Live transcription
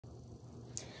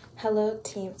Hello,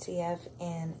 TMCF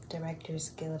and Directors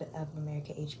Guild of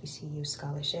America HBCU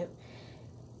Scholarship.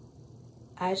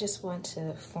 I just want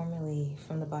to formally,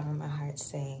 from the bottom of my heart,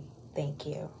 say thank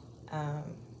you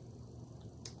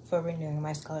for renewing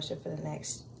my scholarship for the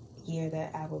next year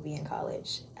that I will be in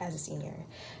college as a senior.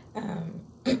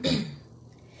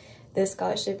 This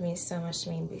scholarship means so much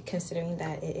to me, considering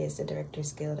that it is the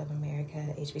Directors Guild of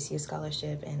America HBCU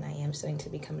Scholarship, and I am studying to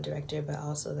become a director, but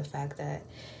also the fact that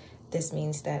this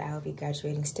means that I will be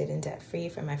graduating student debt-free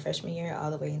from my freshman year all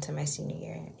the way into my senior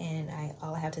year. And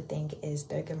all I have to thank is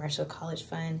the Commercial College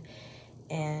Fund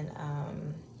and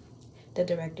the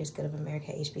Directors Guild of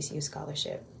America HBCU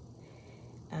Scholarship.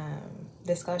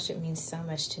 This scholarship means so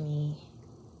much to me.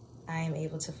 I am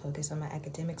able to focus on my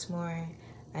academics more.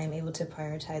 I am able to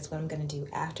prioritize what I'm going to do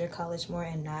after college more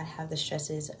and not have the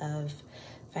stresses of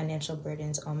financial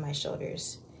burdens on my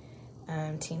shoulders.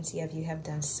 TMCF, you have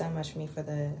done so much for me for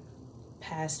the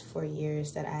past 4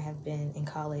 years that I have been in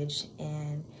college,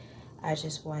 and I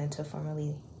just wanted to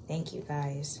formally thank you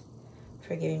guys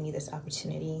for giving me this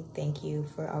opportunity. Thank you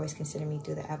for always considering me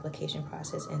through the application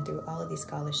process and through all of these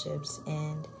scholarships,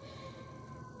 and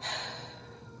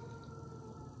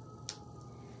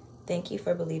thank you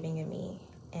for believing in me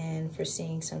and for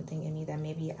seeing something in me that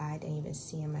maybe I didn't even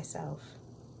see in myself.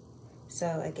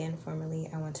 So again, formally,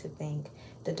 I want to thank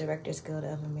the Directors Guild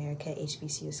of America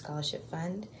HBCU Scholarship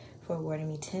Fund for awarding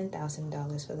me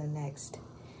 $10,000 for the next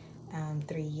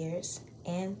 3 years.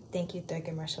 And thank you, Third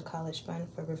Commercial College Fund,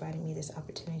 for providing me this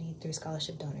opportunity through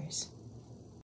scholarship donors.